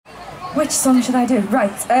Which song should I do?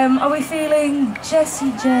 Right, are we feeling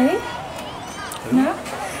Jessie J? No?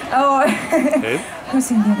 Oh, who's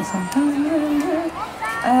singing the other song?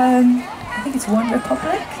 I think it's One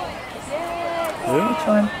Republic. Which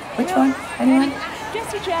one? Which one? Anyone?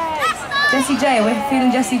 Jessie J. Jessie J, we're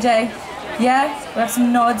feeling Jessie J. Yeah? We have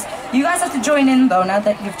some nods. You guys have to join in though, now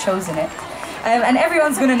that you've chosen it. And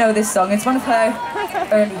everyone's gonna know this song. It's one of her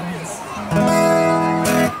early ones.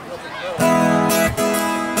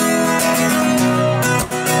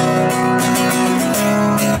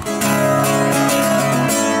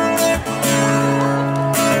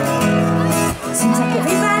 Seems like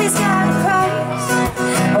everybody's got a price.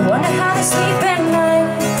 I wonder how they sleep at night.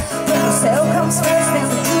 When the sale comes first, then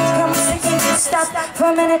the truth comes second. Stop for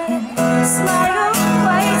a minute and smile.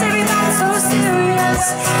 Why is everybody so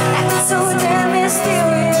serious? Acting so damn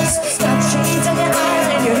mysterious. Got shades on your eyes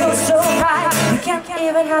and you look so bright. You can't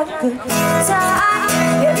even have a good time.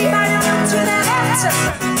 Everybody look to their left.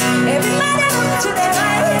 Everybody look to their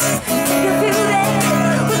right. Can you feel that?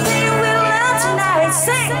 What they will learn tonight.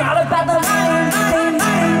 Sing all about the money, money,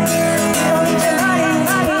 money. You don't need your money,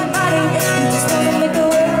 money, money. You just wanna make the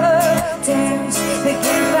world dance. They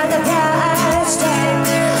can't find the price tag.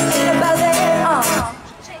 Ain't about that,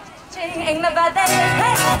 ain't about that,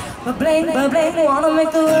 hey. But blame, wanna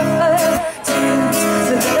make the world dance.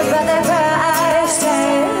 Forget about that price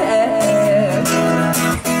tag.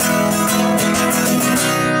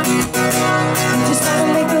 Just wanna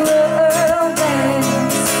make the world dance.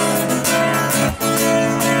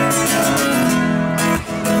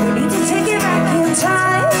 We need to take it back in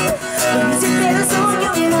time. The music that is on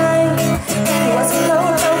your mind. And it wasn't no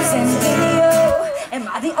clothes and video. Am I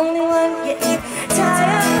the only one getting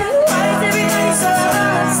tired? Why is everybody so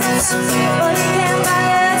obsessed? Money can't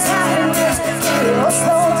buy us happiness. We all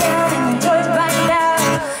slow down and enjoy it right now.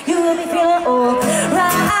 You will be feeling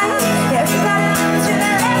alright. Everybody up to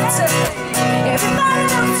their left. Everybody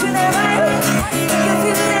up to their right. You can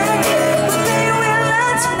feel that. What they will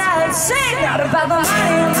learn tonight. Sing out about the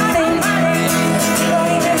money, money, money. You don't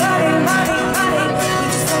need your money, money, money. We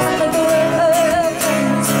just wanna make the world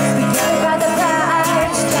dance. We care about the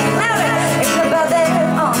price tag. Louder. Ain't about that.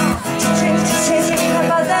 Change, ain't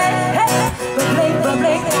about that. Hey, but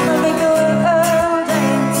blink, wanna make the world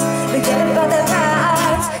dance. We care about the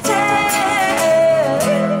price tag.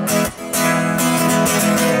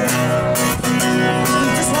 We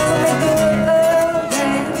just wanna make the world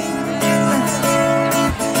dance.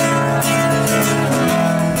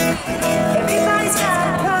 Everybody's got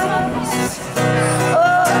a price. Oh,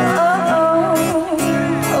 oh, oh,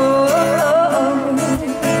 oh, oh, oh.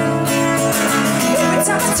 Every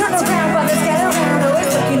time I turn around, brothers get around, always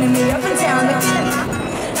looking at me up and down. I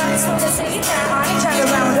just want to sing it down. I ain't trying to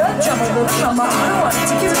round up, jump a little number. I don't want to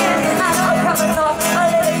take you in. I know I'm coming off. I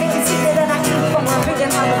let it make it see that I keep from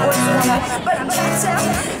repeating my voice that I like. But I'm trying to tell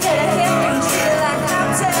that I can't be treated like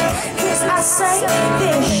I'm telling. Cause I say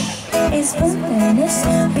this is bananas.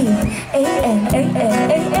 B-A-N-A-N-A-S.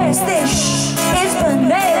 This is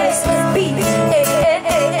bananas. B-A-N-A-N-A-S.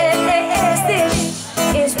 This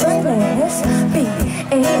is bananas.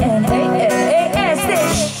 B-A-N-A-N-A-S.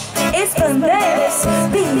 This is bananas.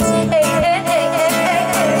 B-A-N-A-N-A-S.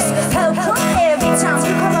 How come every time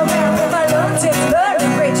you come around with my London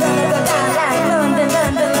burning bridge, I never die like London,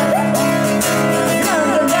 London, London,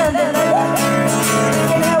 London, London, London.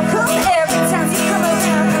 And how come every time you come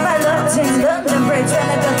around with my London, London bridge, I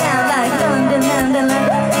never die like London, London, London,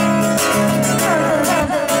 London, London,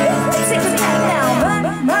 London. Take it back now.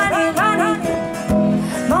 Money, money, money,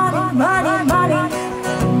 money, money, money.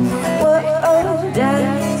 What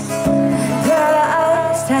dance,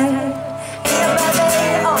 price tag. Ain't about that,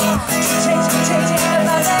 change, ain't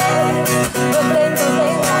about that. But blame,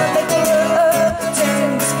 wanna make the world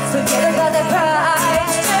dance. Forget about that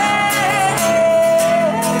price tag.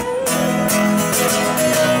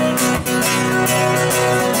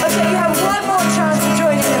 Okay, you have one more chance to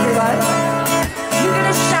join in, everybody. You're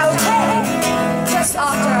gonna shout, hey, just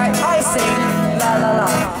after I sing, la la la.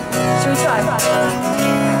 Should we try?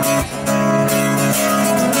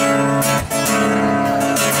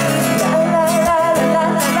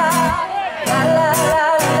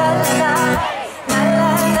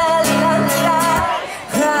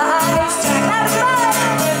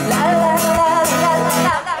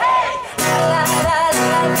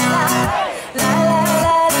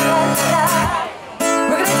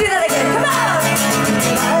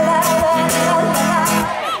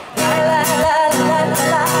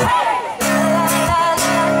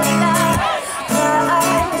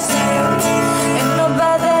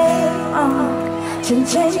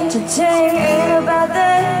 Change, ain't about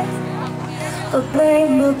that. But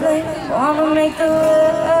blame, blame, wanna make the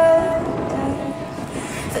world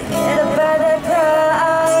forget about that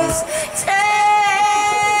price tag.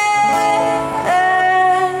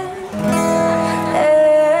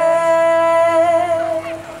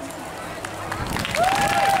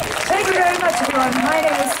 Thank you very much, everyone. My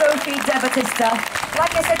name is Sophie DeBattista.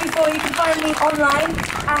 Like I said before, you can find me online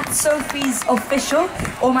at Sophie's Official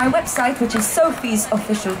or my website, which is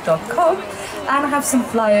sophiesofficial.com. And I have some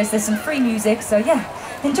flyers, there's some free music, so yeah,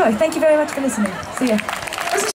 enjoy. Thank you very much for listening. See ya.